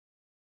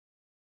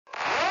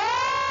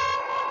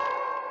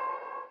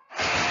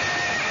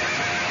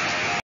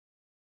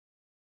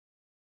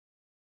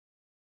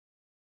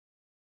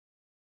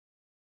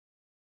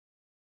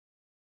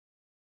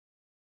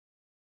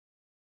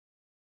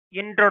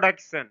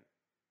Introduction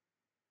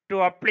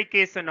to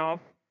application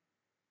of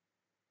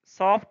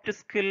soft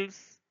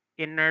skills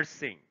in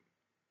nursing.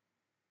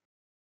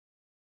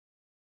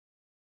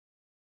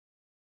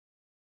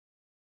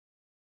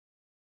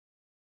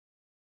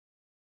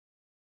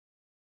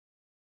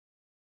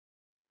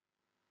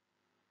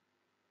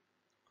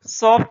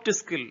 Soft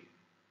skill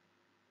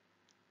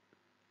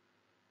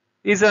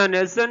is an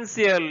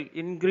essential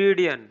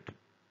ingredient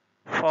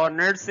for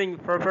nursing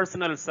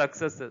professional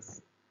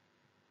successes.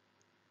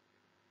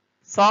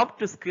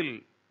 Soft skill,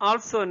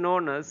 also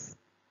known as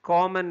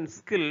common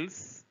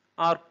skills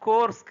or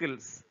core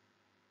skills,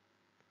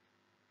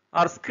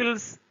 are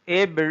skills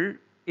able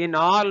in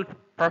all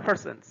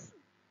professions.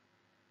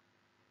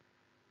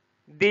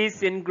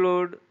 These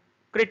include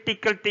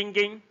critical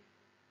thinking,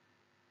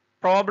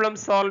 problem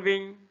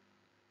solving,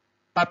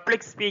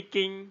 public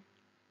speaking,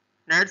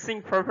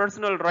 nursing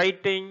professional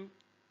writing,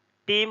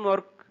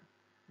 teamwork,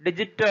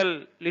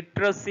 digital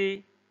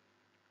literacy,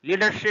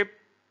 leadership,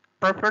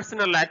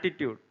 professional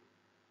attitude,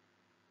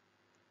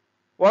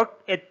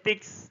 work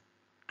ethics,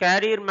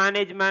 career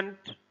management,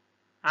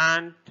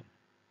 and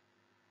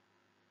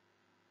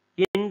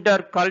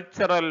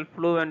intercultural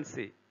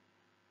fluency.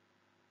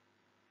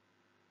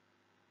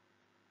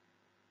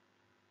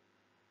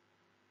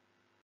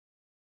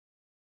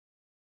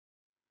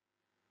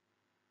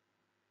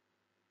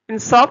 In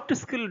soft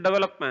skill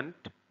development,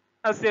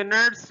 as a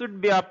nurse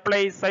should be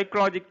apply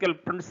psychological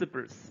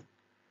principles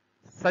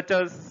such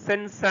as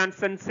sense and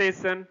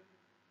sensation,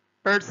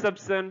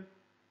 perception,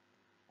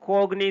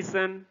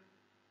 cognition,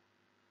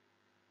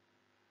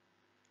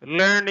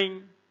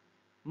 learning,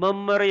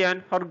 memory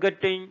and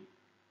forgetting,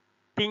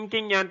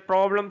 thinking and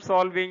problem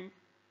solving,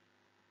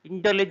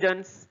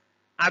 intelligence,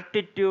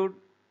 aptitude,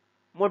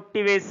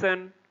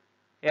 motivation,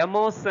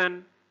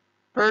 emotion,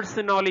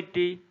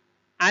 personality,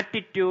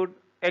 attitude,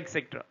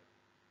 etc.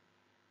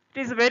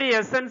 It is very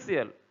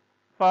essential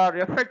for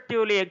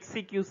effectively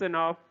execution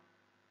of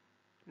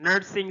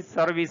nursing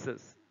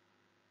services.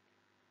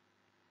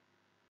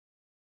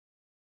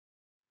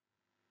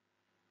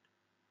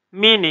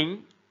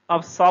 Meaning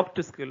of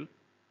soft skill: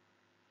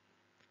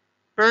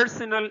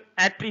 personal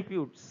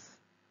attributes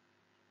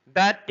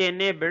that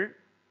enable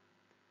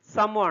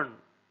someone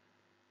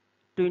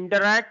to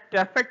interact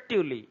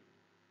effectively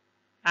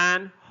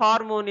and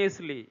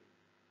harmoniously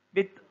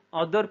with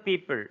other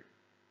people.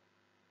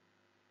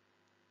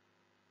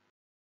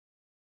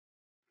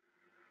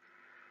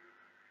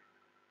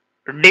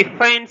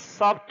 Define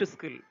soft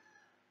skill.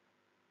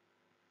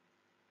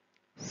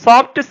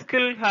 Soft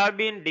skill have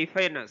been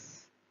defined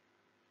as: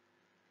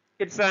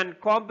 it's a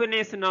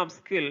combination of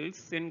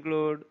skills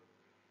include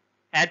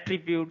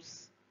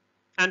attributes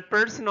and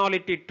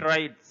personality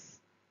traits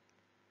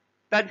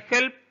that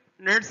help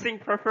nursing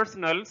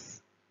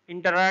professionals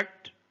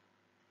interact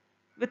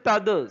with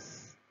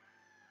others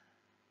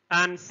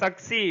and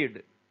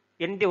succeed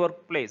in the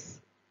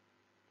workplace.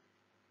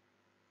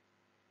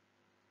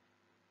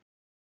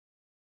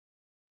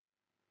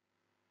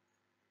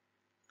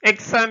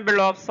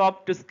 Example of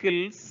soft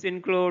skills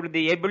include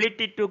the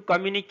ability to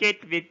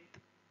communicate with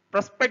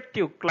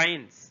prospective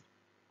clients,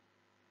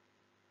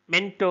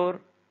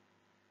 mentor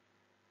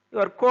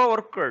your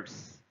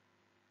coworkers,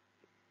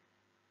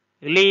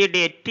 lead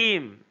a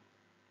team,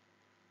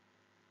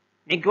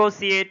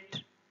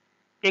 negotiate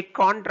a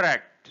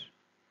contract,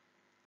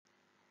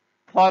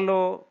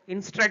 follow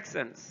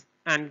instructions,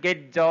 and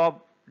get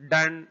job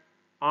done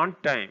on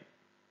time.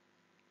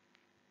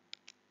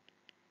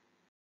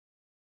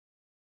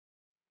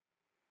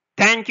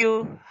 Thank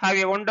you. Have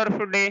a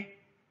wonderful day.